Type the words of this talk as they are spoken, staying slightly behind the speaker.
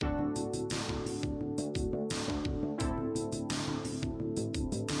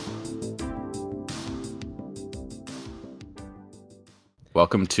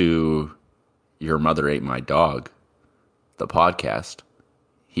Welcome to Your Mother Ate My Dog, the podcast.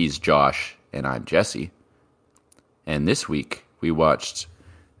 He's Josh and I'm Jesse. And this week we watched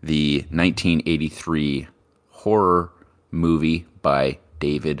the 1983 horror movie by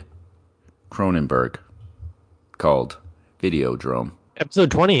David Cronenberg called Videodrome.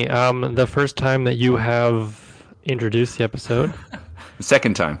 Episode 20, the first time that you have introduced the episode. The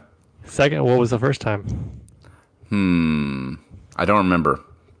second time. Second, what was the first time? I don't remember.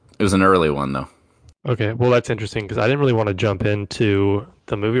 It was an early one, though. Okay, well, that's interesting because I didn't really want to jump into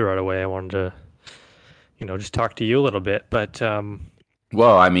the movie right away. I wanted to, just talk to you a little bit. But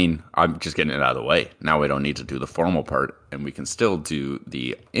Well, I mean, I'm just getting it out of the way. Now we don't need to do the formal part, and we can still do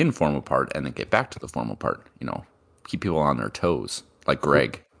the informal part and then get back to the formal part. Keep people on their toes, like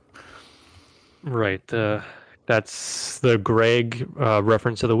Greg. right, that's the Greg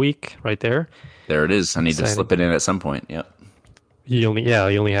reference of the week right there. There it is. I need to Exciting. slip it in at some point. Yep. You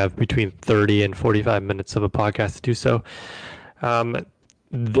only have between 30 and 45 minutes of a podcast to do so.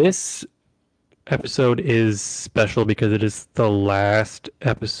 This episode is special because it is the last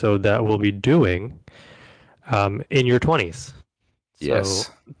episode that we'll be doing in your 20s. Yes.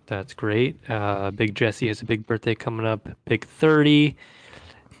 So that's great. Big Jesse has a big birthday coming up, big 30.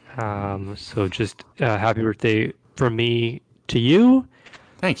 So just happy birthday from me to you,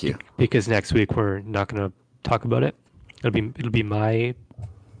 Thank you. because next week we're not going to talk about it. It'll be my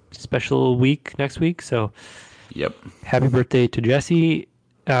special week next week. So Yep. happy birthday to Jesse.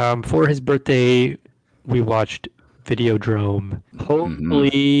 For his birthday, we watched Videodrome.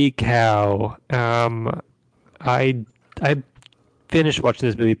 Holy cow! I finished watching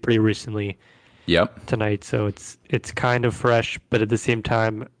this movie pretty recently Yep. tonight, so it's kind of fresh, but at the same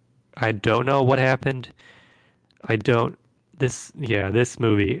time, I don't know what happened. I don't. This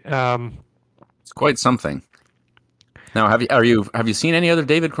movie. It's quite something. Now, have you seen any other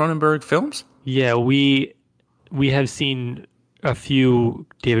David Cronenberg films? Yeah, we have seen a few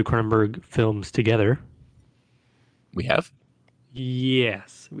David Cronenberg films together. We have.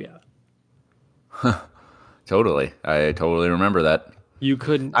 Yes, yeah. Totally. I totally remember that. You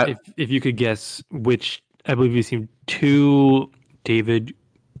couldn't, I, if you could guess which. I believe you've seen two David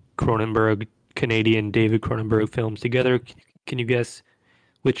Cronenberg, Canadian David Cronenberg films together. Can you guess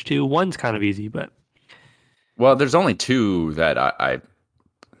which two? One's kind of easy, but well, there's only two that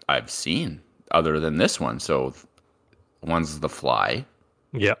I've seen other than this one. So one's The Fly,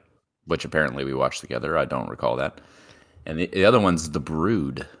 yeah. which apparently we watched together. I don't recall that. And the other one's The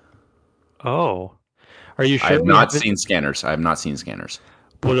Brood. Oh, are you I sure have we not haven't? seen Scanners. I have not seen Scanners.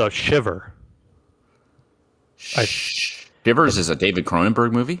 What about Shiver? I Shivers is a David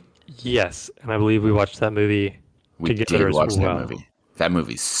Cronenberg movie. Yes, and I believe we watched that movie We together did as watch that well. movie. That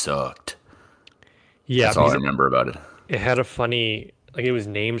movie sucked. Yeah, That's all I because remember about it. it had a funny, like it was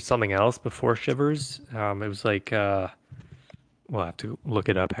named something else before Shivers. It was like, we'll have to look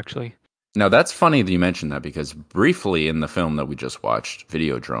it up actually. Now, that's funny that you mentioned that because briefly in the film that we just watched,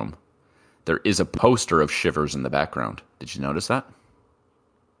 Videodrome, there is a poster of Shivers in the background. Did you notice that?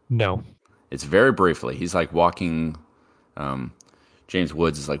 No. It's very briefly. He's like walking. James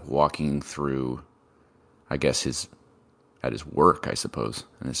Woods is like walking through, I guess at his work, I suppose,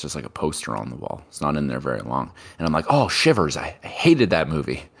 and it's just like a poster on the wall. It's not in there very long, and I'm like, oh, Shivers! I hated that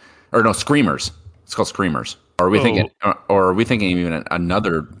movie. Or no, Screamers. It's called Screamers. Or are we thinking? Or are we thinking even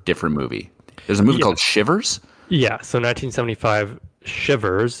another different movie? There's a movie Yeah. called Shivers. Yeah, so 1975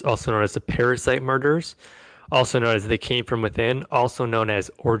 Shivers, also known as the Parasite Murders, also known as They Came From Within, also known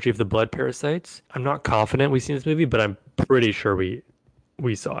as Orgy of the Blood Parasites. I'm not confident we've seen this movie, but I'm pretty sure we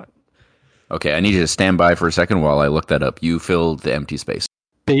saw it. Okay, I need you to stand by for a second while I look that up. You filled the empty space.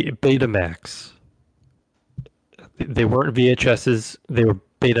 Betamax. They weren't VHSs, they were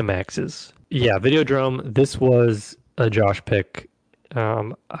Betamaxes. Yeah, Videodrome, this was a Josh pick.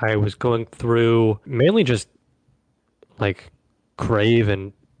 I was going through mainly just like Crave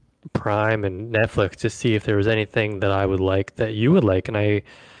and Prime and Netflix to see if there was anything that I would like that you would like, and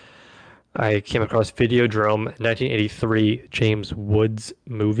I came across Videodrome, 1983 James Woods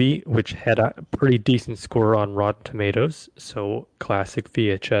movie, which had a pretty decent score on Rotten Tomatoes. So classic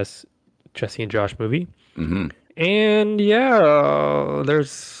VHS Jesse and Josh movie. Hmm. And yeah,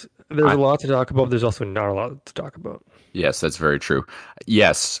 there's I, a lot to talk about. There's also not a lot to talk about. yes, that's very true.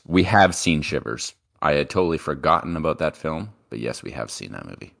 Yes, we have seen Shivers. I had totally forgotten about that film, but yes, we have seen that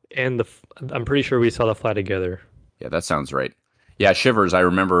movie. And I'm pretty sure we saw The Fly together. Yeah, that sounds right. Yeah, Shivers, I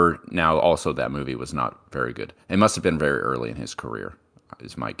remember now also that movie was not very good. It must have been very early in his career,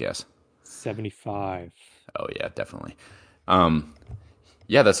 is my guess. 75. Oh, yeah, definitely.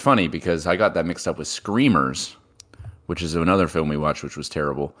 Yeah, that's funny because I got that mixed up with Screamers, which is another film we watched, which was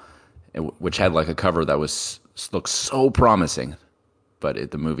terrible, which had like a cover that was looked so promising, but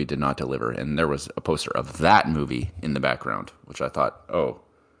the movie did not deliver. And there was a poster of that movie in the background, which I thought, oh,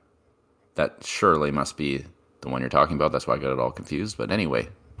 that surely must be the one you're talking about. That's why I got it all confused. But anyway,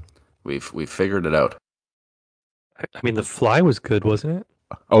 we've figured it out. I mean, The Fly was good, wasn't it?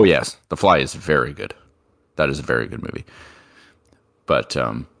 Oh yes, The Fly is very good. That is a very good movie. But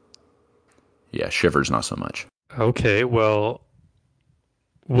yeah, Shivers not so much. Okay, well,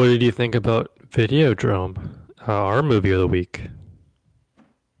 what did you think about Videodrome, our movie of the week?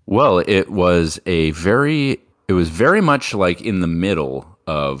 Well, it was very much like in the middle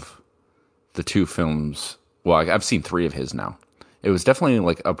of the two films. Well, I've seen three of his now. It was definitely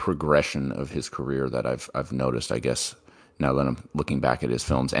like a progression of his career that I've noticed, I guess, now that I'm looking back at his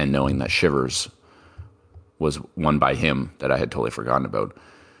films and knowing that Shivers was one by him that I had totally forgotten about.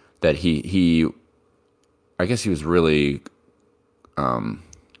 That he I guess he was really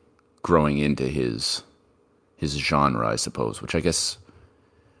growing into his genre, I suppose, which I guess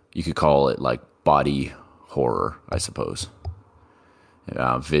you could call it like body horror, I suppose.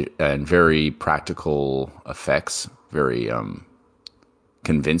 And very practical effects, very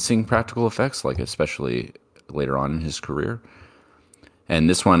convincing practical effects, like especially later on in his career. And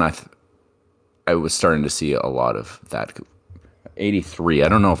this one, I was starting to see a lot of that. 83. I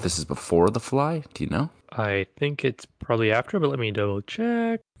don't know if this is before The Fly. Do you know? I think it's probably after, but let me double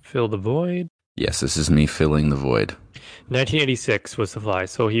check. Fill the void. Yes, this is me filling the void. 1986 was The Fly,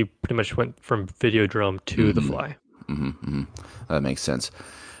 so he pretty much went from Videodrome to The Fly. That makes sense.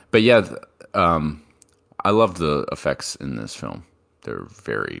 But yeah, I love the effects in this film. They're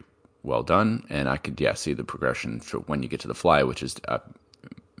very well done, and I could see the progression for when you get to The Fly, which is,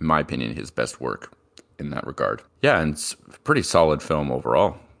 in my opinion, his best work in that regard. Yeah, and it's a pretty solid film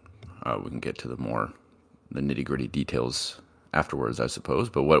overall. We can get to the nitty gritty details afterwards, I suppose.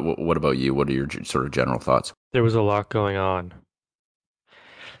 But what about you? What are your sort of general thoughts? There was a lot going on.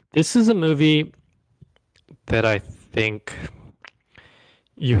 This is a movie that I think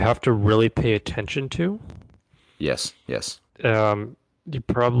you have to really pay attention to. Yes, yes. You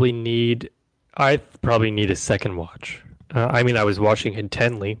probably need, I probably need a second watch. I mean, I was watching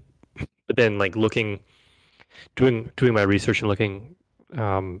intently, but then like doing my research and looking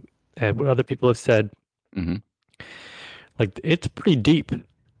at what other people have said, hmm like it's pretty deep.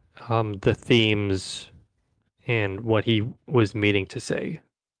 The themes and what he was meaning to say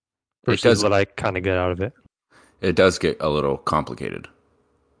It versus does. what I kind of get out of it. It does get a little complicated,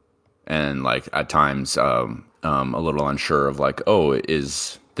 and like at times, a little unsure of like, oh,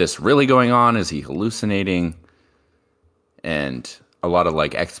 is this really going on? Is he hallucinating? And a lot of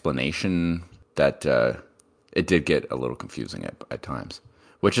like explanation that it did get a little confusing at times,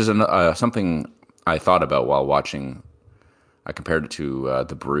 which is something I thought about while watching. I compared it to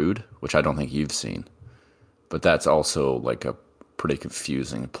The Brood, which I don't think you've seen, but that's also like a pretty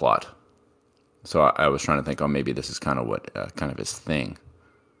confusing plot. So I was trying to think, oh, maybe this is kind of what kind of his thing,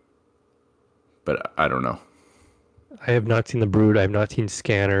 but I don't know. I have not seen The Brood. I have not seen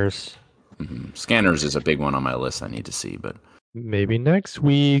Scanners. Scanners is a big one on my list I need to see, but Maybe next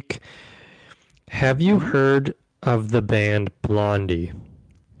week. Have you heard of the band Blondie?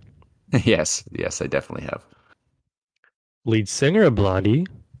 yes, yes, I definitely have. Lead singer of Blondie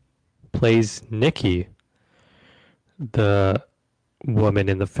plays Nikki, the woman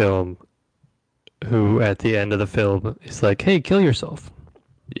in the film who at the end of the film is like, "Hey, kill yourself."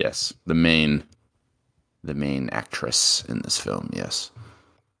 Yes, the main actress in this film. Yes,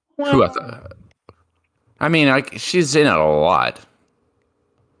 who I mean, she's in it a lot.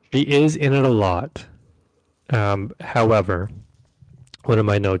 She is in it a lot. However, one of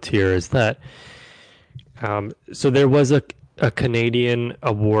my notes here is that so there was a Canadian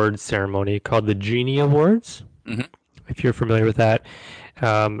award ceremony called the Genie Awards, hmm if you're familiar with that.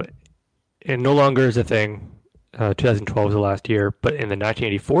 Um, it no longer is a thing. 2012 was the last year, but in the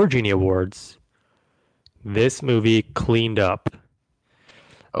 1984 Genie Awards, this movie cleaned up.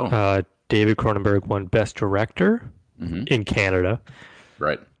 Oh, David Cronenberg won Best Director hmm in Canada.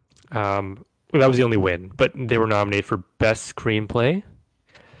 right. That was the only win, but they were nominated for Best Screenplay.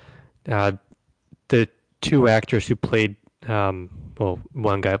 Uh, the two actors who played, well,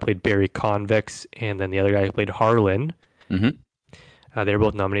 one guy played Barry Convex, and then the other guy played Harlan. hmm They were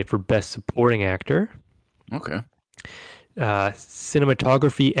both nominated for Best Supporting Actor. Okay.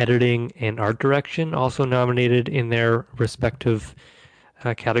 Cinematography, editing, and art direction also nominated in their respective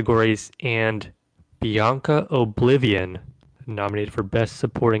categories, and Bianca Oblivion nominated for Best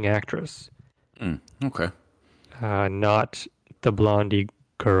Supporting Actress. Okay. Not the blondie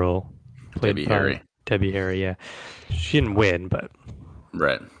girl played Debbie by Harry. Debbie Harry. Yeah, she didn't win, but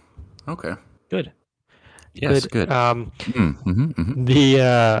Right. Okay. good, Yes. good. Good. Mm-hmm.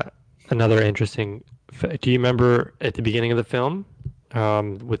 The another interesting. Do you remember at the beginning of the film,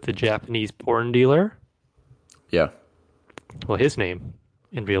 with the Japanese porn dealer? Yeah. Well, his name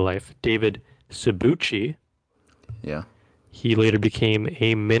in real life, David Sabucci. Yeah. He later became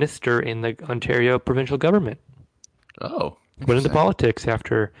a minister in the Ontario provincial government. Oh, Went into interesting. politics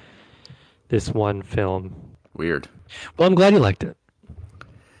after this one film. Weird. Well, I'm glad you liked it.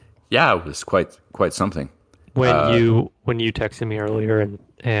 Yeah, it was quite something. Uh, When you texted me earlier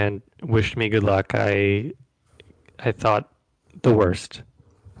and wished me good luck, I thought the worst.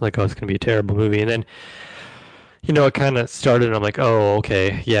 Like, oh, it's gonna be a terrible movie. And then, it kind of started and I'm like, oh,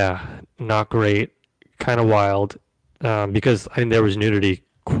 okay, yeah, not great, kind of wild. Because I mean there was nudity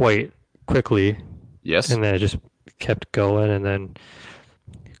quite quickly, yes. and then it just kept going, and then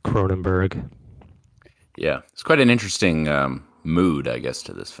Cronenberg. Yeah, it's quite an interesting mood, I guess,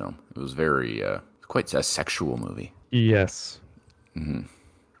 to this film. It was very quite a sexual movie, Yes. and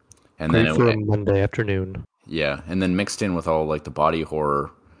then Great for a Monday afternoon. yeah, and then mixed in with all like the body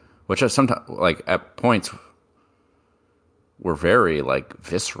horror, which I sometimes like at points were very like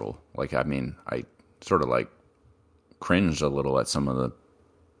visceral. Like I mean, I sort of like cringed a little at some of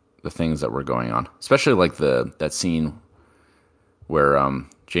the things that were going on, especially like the that scene where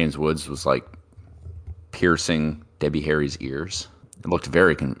James Woods was like piercing Debbie Harry's ears. It looked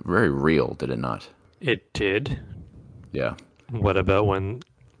very real, did it not? It did. Yeah, What about when,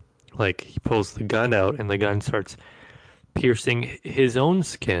 like, he pulls the gun out and the gun starts piercing his own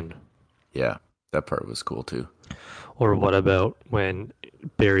skin? yeah, that part was cool too. Or what about when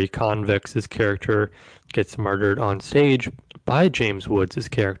Barry Convex's character gets murdered on stage by James Woods'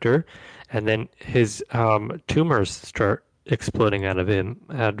 character, and then his tumors start exploding out of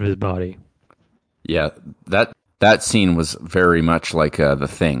his body? Yeah, that scene was very much like The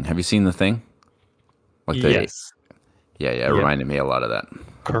Thing. Have you seen The Thing? Like the Yes. yeah, it Yep. reminded me a lot of that.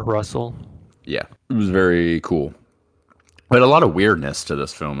 Kurt Russell. Yeah, it was very cool. But a lot of weirdness to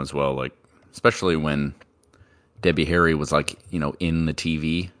this film as well, like especially when Debbie Harry was like, in the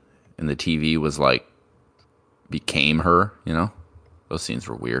TV and the TV was like became her, Those scenes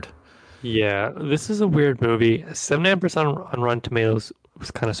were weird. Yeah, this is a weird movie. 79% on Rotten Tomatoes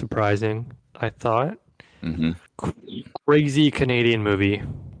was kind of surprising, I thought. Hmm. Crazy Canadian movie.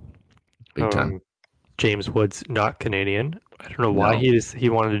 Big time. Um, James Woods, not Canadian. I don't know why No. he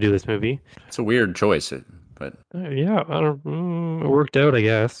wanted to do this movie. It's a weird choice, but Yeah, it worked out, I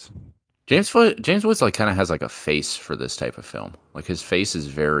guess. James Woods like kind of has like a face for this type of film. Like his face is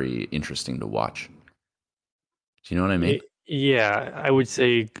very interesting to watch. Do you know what I mean? Yeah, I would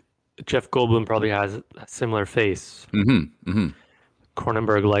say Jeff Goldblum probably has a similar face. Mm-hmm. Mm-hmm.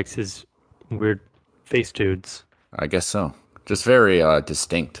 Cronenberg likes his weird face dudes. I guess so. Just very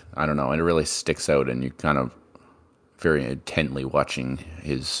distinct. I don't know. And it really sticks out, and you kind of very intently watching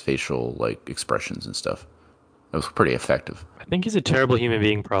his facial like expressions and stuff. It was pretty effective. I think he's a terrible human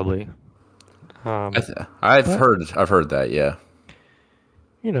being, probably. Um, but I've heard that. Yeah.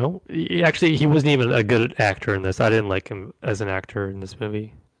 he wasn't even a good actor in this. I didn't like him as an actor in this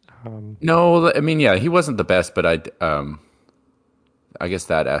movie. Um, No, I mean, yeah, he wasn't the best, but I guess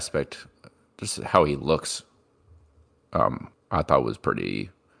that aspect, just how he looks, I thought was pretty.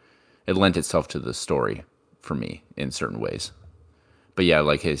 It lent itself to the story for me in certain ways. But yeah,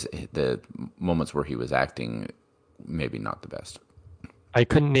 like the moments where he was acting, maybe not the best. I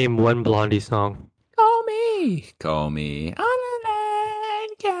couldn't name one Blondie song. Call me on the line,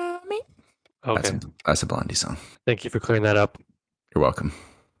 call me. That's Okay, a that's a Blondie song. thank you for clearing that up. You're welcome.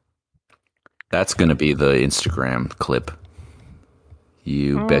 That's gonna be the Instagram clip.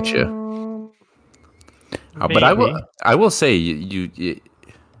 You betcha. Um, But maybe. I will say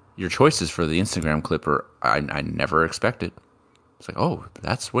your choices for the Instagram clip are I never expected. It's like, oh,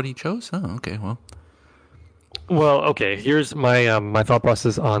 that's what he chose. Oh, okay, well, Well, okay. Here's my thought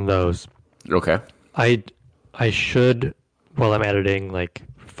process on those. okay, I I should, while I'm editing, like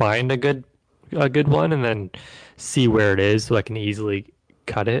find a good one and then see where it is so I can easily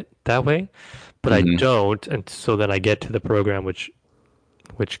cut it that way. But I hmm, don't, and so then I get to the program which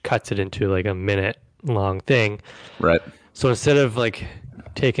cuts it into like a minute long thing. right. So instead of like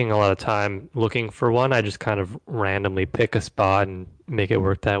taking a lot of time looking for one, I just kind of randomly pick a spot and make it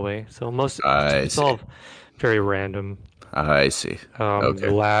work that way. So I it's see. all very random. I see. The Okay.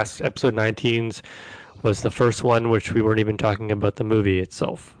 last episode 19's was the first one, which we weren't even talking about the movie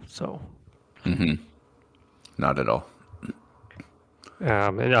itself. So, Not at all.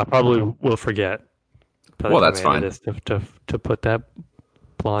 and I probably will forget by the Well, time that's I edit fine. this to put that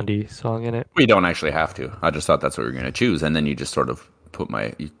Blondie song in it. We don't actually have to. I just thought that's what we were going to choose, and then you just sort of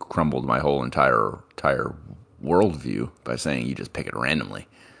you crumbled my whole entire worldview by saying you just pick it randomly.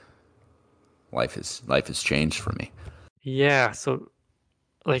 Life has changed for me. Yeah, so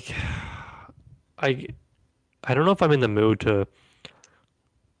like I I don't know if I'm in the mood to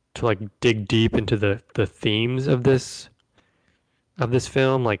like dig deep into the themes of this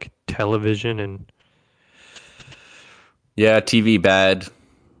film, like television and Yeah, TV bad,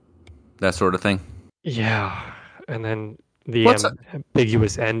 that sort of thing. yeah, and then the What's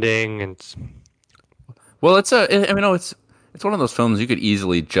ambiguous ending and Well, I mean, no, it's one of those films you could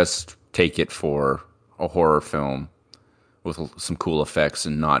easily just take it for a horror film with some cool effects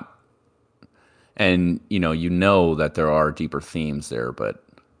and not, and you know that there are deeper themes there, but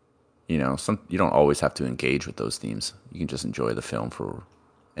you don't always have to engage with those themes. You can just enjoy the film for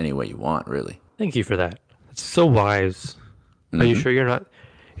any way you want, really. thank you for that. It's so wise. Are you Hmm. sure you're not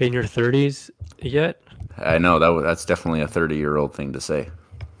in your 30s yet? I know that's definitely a 30-year-old thing to say.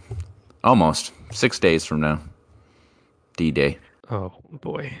 Almost 6 days from now, D-Day. Oh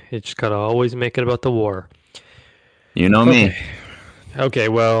boy, you just gotta always make it about the war. You know Okay, me. okay.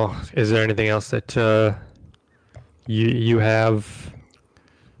 Well, is there anything else that you have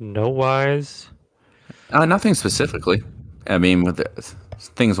note wise? Nothing specifically. I mean,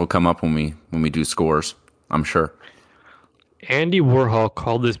 things will come up when we do scores. I'm sure. Andy Warhol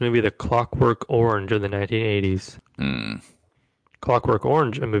called this movie the Clockwork Orange of the 1980s. Hmm. Clockwork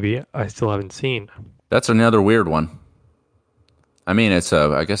Orange, a movie I still haven't seen. That's another weird one. I mean, I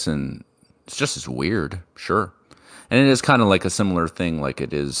guess it's just as weird, sure. And it is kind of like a similar thing, like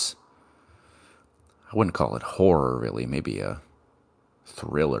it is. I wouldn't call it horror, really. Maybe a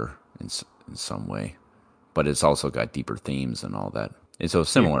thriller in some way, but it's also got deeper themes and all that. And so Yeah.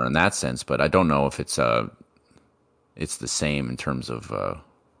 similar in that sense, but I don't know if it's the same in terms of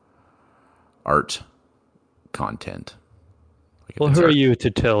art content. Like if Well, it's who are art, you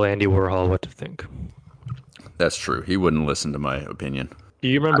to tell Andy Warhol what to think? that's true. He wouldn't listen to my opinion. Do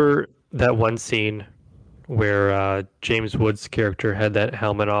you remember that one scene where James Woods' character had that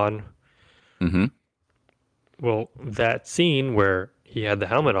helmet on? Mm-hmm. Well, that scene where he had the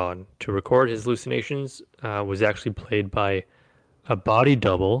helmet on to record his hallucinations was actually played by a body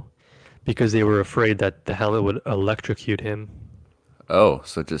double because they were afraid that the helmet would electrocute him. Oh,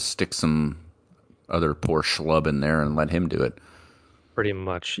 so just stick some other poor schlub in there and let him do it. Pretty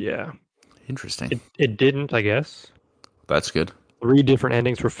much, yeah. Interesting. It didn't, I guess. That's good. Three different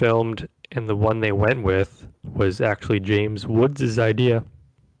endings were filmed, and the one they went with was actually James Woods' idea.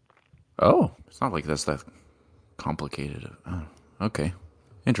 Oh, it's not like that's that complicated. Oh, okay.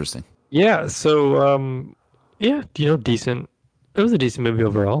 Interesting. Yeah, so yeah, decent. It was a decent movie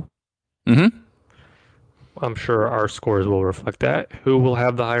overall. Mm-hmm. I'm sure our scores will reflect that. Who will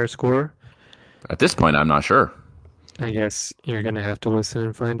have the higher score? At this point, I'm not sure. I guess you're gonna have to listen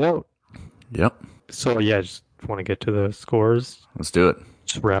and find out. Yep. So yeah, I just want to get to the scores. Let's do it.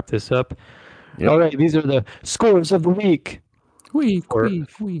 Just wrap this up. Yep. All right, these are the scores of the week Week, for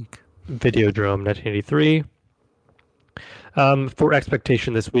week, week. Videodrome 1983. For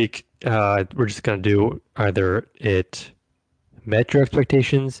expectation this week, we're just gonna do either it met your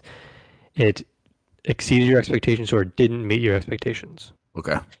expectations, it exceeded your expectations, or it didn't meet your expectations.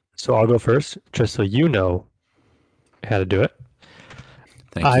 Okay. So I'll go first, just so you know how to do it.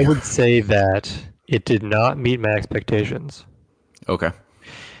 Thank I you. would say that it did not meet my expectations. Okay.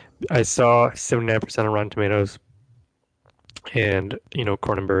 I saw 79% on Rotten Tomatoes and,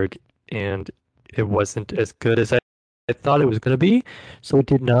 Cronenberg, and it wasn't as good as I thought it was going to be. So it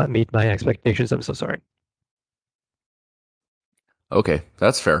did not meet my expectations. I'm so sorry. Okay.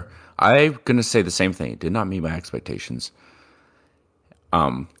 That's fair. I'm gonna say the same thing. It did not meet my expectations.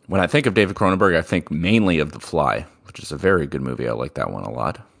 When I think of David Cronenberg, I think mainly of The Fly, which is a very good movie. I like that one a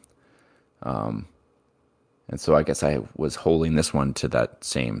lot. And so I guess I was holding this one to that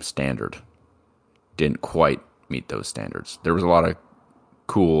same standard. Didn't quite meet those standards. There was a lot of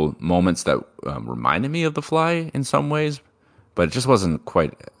cool moments that reminded me of The Fly in some ways, but it just wasn't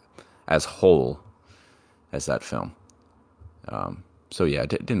quite as whole as that film. So yeah,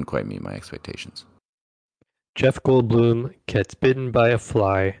 it didn't quite meet my expectations. Jeff Goldblum gets bitten by a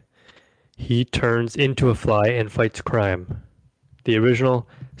fly. He turns into a fly and fights crime. The original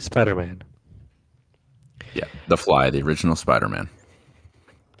Spider-Man. Yeah, The Fly, the original Spider-Man.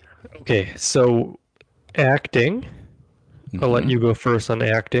 Okay, so acting. I'll let Hmm. you go first on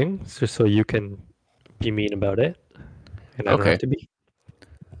acting, just so you can be mean about it, and I don't have Okay. to be.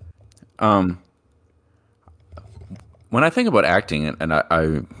 Um, when I think about acting, and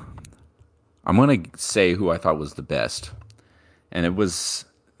I'm gonna say who I thought was the best, and it was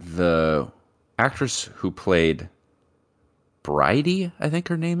the actress who played Bridie, I think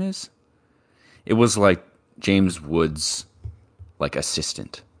her name is. It was like James Woods' like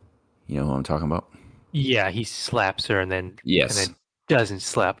assistant. You know who I'm talking about? Yeah, he slaps her and Yes. then doesn't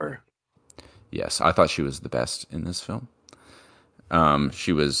slap her. Yes. I thought she was the best in this film.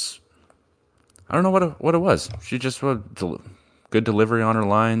 She was. I don't know what it was. She just was good delivery on her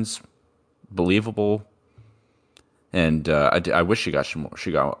lines, believable, and I wish she got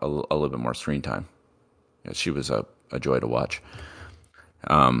a little bit more screen time. Yeah, she was a joy to watch.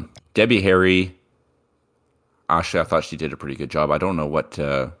 Debbie Harry, actually, I thought she did a pretty good job. I don't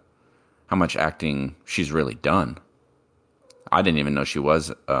know how much acting she's really done. I didn't even know she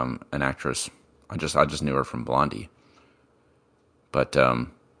was an actress. I just knew her from Blondie. But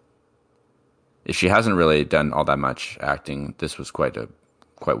if she hasn't really done all that much acting, this was quite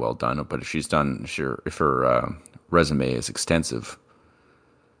well done. But if she's done, sure, if her resume is extensive,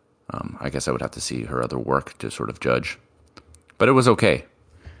 I guess I would have to see her other work to sort of judge. But it was okay.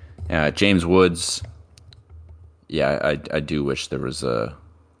 James Woods, yeah, I do wish there was a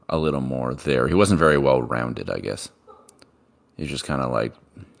little more there. He wasn't very well rounded, I guess. He's just kind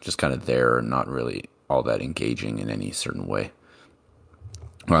of there, not really all that engaging in any certain way.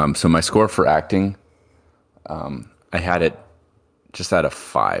 So my score for acting, I had it just at a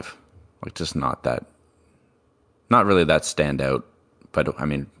 5, like just not really that standout, but I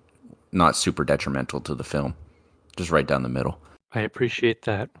mean, not super detrimental to the film, just right down the middle. I appreciate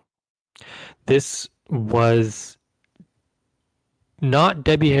that. This was not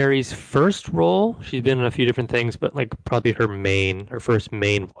Debbie Harry's first role. She's been in a few different things, but like probably her first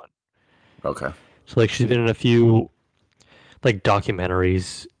main one. Okay. So like she's been in a few like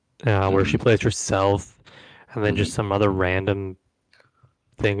documentaries where she Mm-hmm. plays herself, and then Mm-hmm. just some other random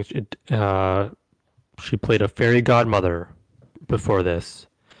things. She played a fairy godmother before this.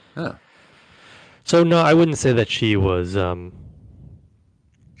 Yeah, So no, I wouldn't say that she was.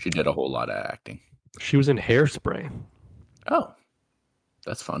 she did a whole lot of acting. She was in Hairspray. Oh,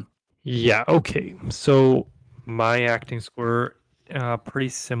 that's fun. Yeah. Okay. So my acting score, pretty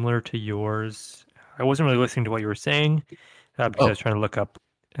similar to yours. I wasn't really listening to what you were saying because I was Oh, trying to look up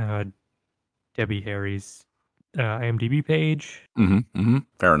uh, Debbie Harry's IMDb page. mm-hmm. Mm-hmm.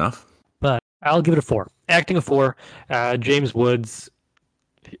 Fair enough. But I'll give it a 4. Acting a 4. James Woods,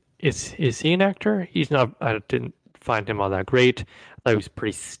 is he an actor? He's not. I didn't find him all that great. I thought he was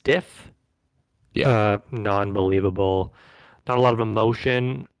pretty stiff, Yeah. non-believable, not a lot of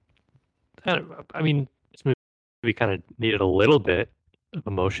emotion. I mean, this movie kind of needed a little bit of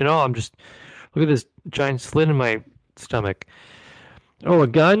emotion. Oh, I'm just look at this giant slit in my stomach. Oh, a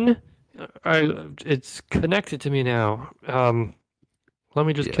gun. It's connected to me now. Let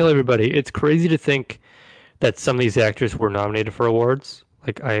me just Yeah. kill everybody. It's crazy to think that some of these actors were nominated for awards.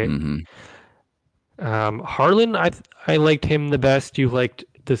 Mm-hmm. Harlan, I liked him the best. You liked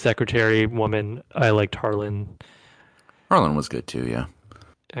the secretary woman. I liked Harlan. Harlan was good too. Yeah.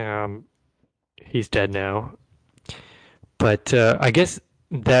 Um, he's dead now, but I guess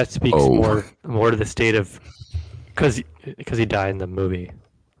that speaks Oh. more to the state of because he died in the movie.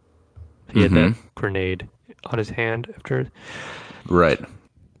 He had that Mm-hmm. grenade on his hand after. Right.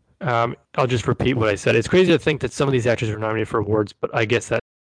 I'll just repeat what I said. It's crazy to think that some of these actors were nominated for awards, but I guess that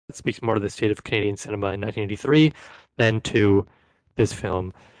speaks more to the state of Canadian cinema in 1983 than to this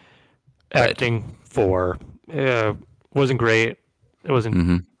film. Right. Acting for wasn't great. It wasn't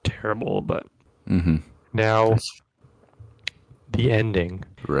Mm-hmm. terrible, but Mm-hmm. now That's the ending.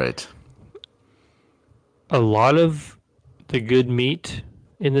 right. A lot of the good meat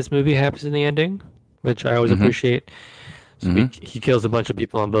in this movie happens in the ending, which I always Mm-hmm. appreciate. So Mm-hmm. he kills a bunch of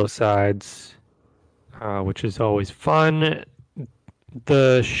people on both sides, which is always fun.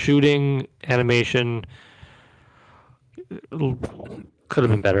 The shooting animation could have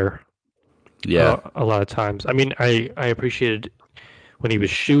been better Yeah. a lot of times. I mean, I appreciated when he was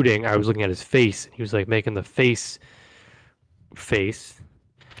shooting. I was looking at his face. He was like making the face.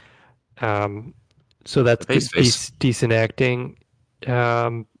 Um, so The that's face good, face. decent acting.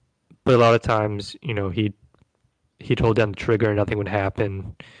 Um, but a lot of times, he'd hold down the trigger and nothing would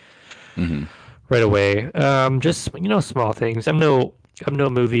happen Mm-hmm. right away. Just small things. I'm no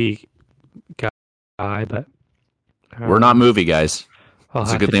movie guy, but We're not um, movie guys. I'll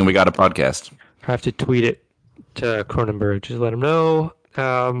It's a good thing we got a podcast. have to tweet it to Cronenberg. Just let him know.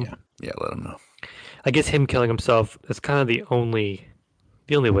 Yeah. Yeah. Let them know. I guess him killing himself is kind of the only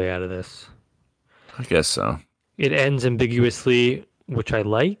way out of this. I guess so. It ends ambiguously, which I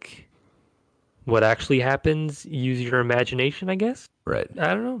like. What actually happens? Use your imagination, I guess. Right.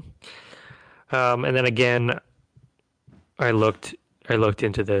 I don't know. And then again, I looked I looked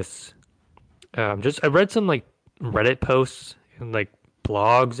into this. Just I read some like Reddit posts and like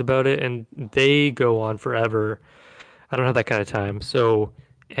blogs about it, and they go on forever. I don't have that kind of time. So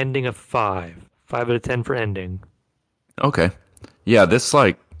ending a 5 out of 10 for ending. Okay. Yeah, this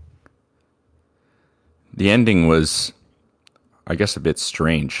like the ending was, I guess, a bit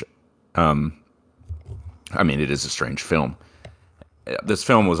strange. I mean, it is a strange film. This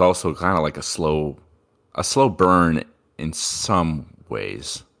film was also kind of like a slow burn in some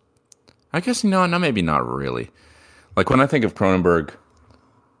ways. I guess no, maybe not really. Like when I think of Cronenberg,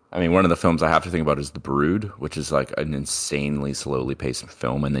 I mean, one of the films I have to think about is The Brood, which is like an insanely slowly paced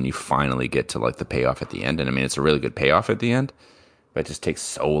film, and then you finally get to like the payoff at the end. And I mean, it's a really good payoff at the end, but it just takes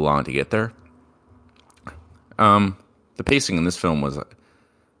so long to get there. The pacing in this film was,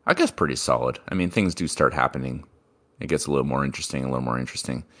 I guess, pretty solid. I mean, things do start happening. It gets a little more interesting, a little more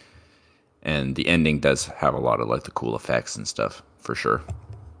interesting. And the ending does have a lot of like the cool effects and stuff for sure.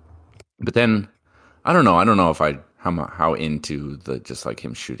 But then I don't know. I don't know if I how into the just like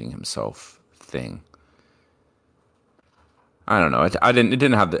him shooting himself thing. I don't know. I didn't. It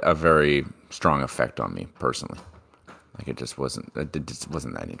didn't have a very strong effect on me personally. Like it just wasn't. It just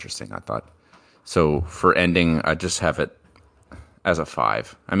wasn't that interesting. I thought. So for ending, I just have it as a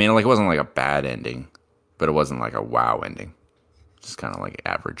 5. I mean, like it wasn't like a bad ending, but it wasn't like a wow ending. Just kind of like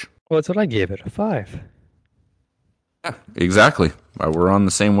average. Well, that's what I gave it, a 5. Yeah, exactly. We're on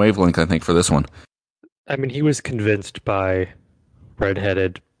the same wavelength, I think, for this one. I mean, he was convinced by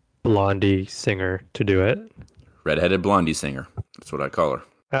redheaded blondie singer to do it. Redheaded blondie singer. That's what I call her.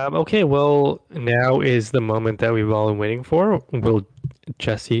 Okay, well, now is the moment that we've all been waiting for. Will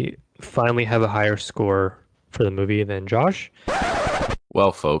Jesse finally have a higher score for the movie than Josh?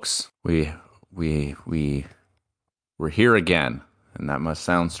 Well, folks, we we're here again, and that must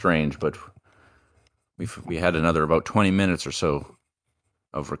sound strange, but we had another about 20 minutes or so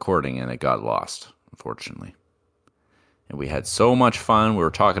of recording, and it got lost, unfortunately. And we had so much fun. We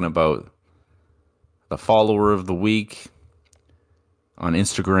were talking about the follower of the week on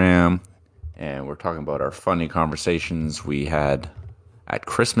Instagram, and we're talking about our funny conversations we had at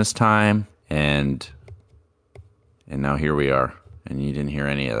Christmas time, and now here we are, and you didn't hear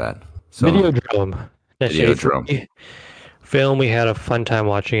any of that. So, Videodrome. That's a Videodrome. film. We had a fun time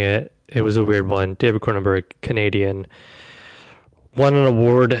watching it. It was a weird one. David Cronenberg, Canadian, won an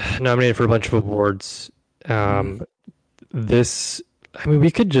award, nominated for a bunch of awards. This, I mean,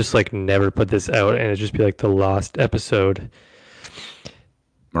 we could just like never put this out and it'd just be like the lost episode.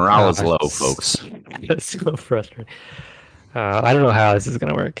 Morale is low, folks. That's so frustrating. I don't know how this is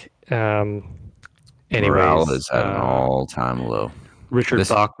gonna work. Morale Anyways, is at an all-time low. Richard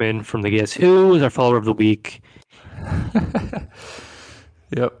Bachman from the Guess Who is our follower of the week.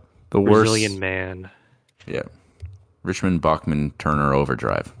 Yep, the Brazilian worst. man. Yeah, Richmond Bachman Turner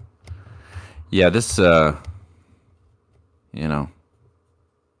Overdrive. Yeah, this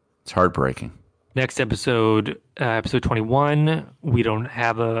it's heartbreaking. Next episode, episode 21. We don't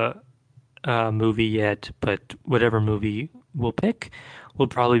have a movie yet, but whatever movie we'll pick will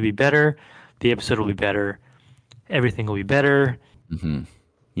probably be better. The episode will be better. Everything will be better. You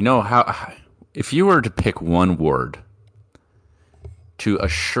know how if you were to pick one word to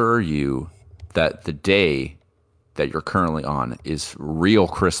assure you that the day that you're currently on is real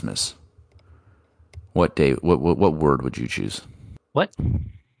Christmas, what day? What word would you choose? What?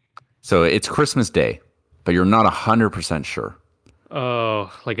 So it's Christmas Day, but you're not 100% sure.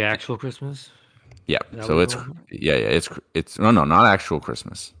 Oh, like actual Christmas? Yeah. That So what it's it's no, not actual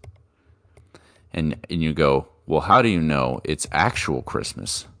Christmas. And you go, well, how do you know it's actual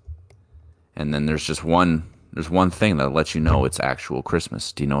Christmas? And then there's one thing that lets you know it's actual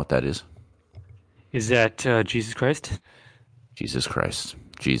Christmas. Do you know what that is? Is that Jesus Christ? Jesus Christ.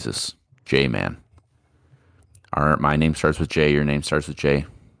 Jesus. J-Man. My name starts with J, your name starts with J.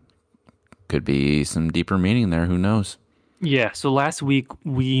 Could be some deeper meaning there, who knows? Yeah, so last week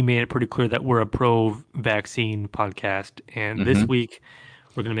we made it pretty clear that we're a pro-vaccine podcast, and this week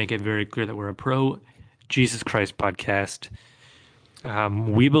we're going to make it very clear that we're a pro-Jesus Christ podcast.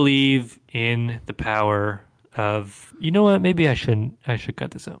 We believe in the power of, you know what, maybe I should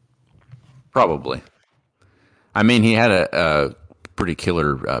cut this out. Probably. I mean, he had a pretty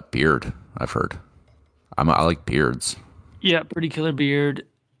killer beard, I've heard. I like beards. Yeah, pretty killer beard.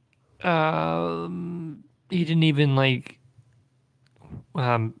 He didn't even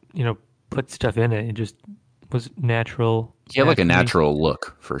put stuff in it. It just was natural. He had like a naturally natural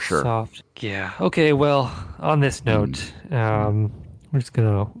look, for sure. soft. Yeah. Okay. Well, on this note, we're just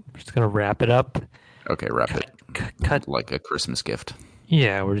gonna wrap it up. Okay, wrap it. Cut. Like a Christmas gift.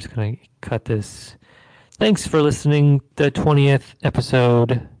 Yeah, we're just gonna cut this Thanks for listening. The 20th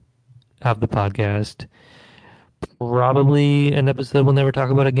episode of the podcast. Probably an episode we'll never talk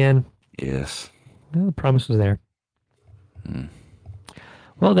about again. Yes. Well, the promise was there.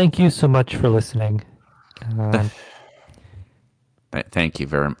 Well, thank you so much for listening. Um, Thank you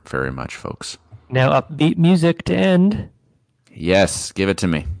very, very much, folks. Now, upbeat music to end. Yes, give it to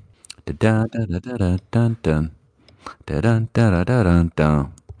me. Dun dun dun dun dun dun dun dun dun dun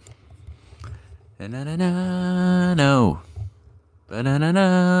dun. No.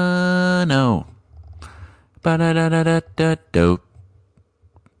 No.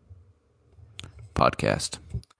 Podcast.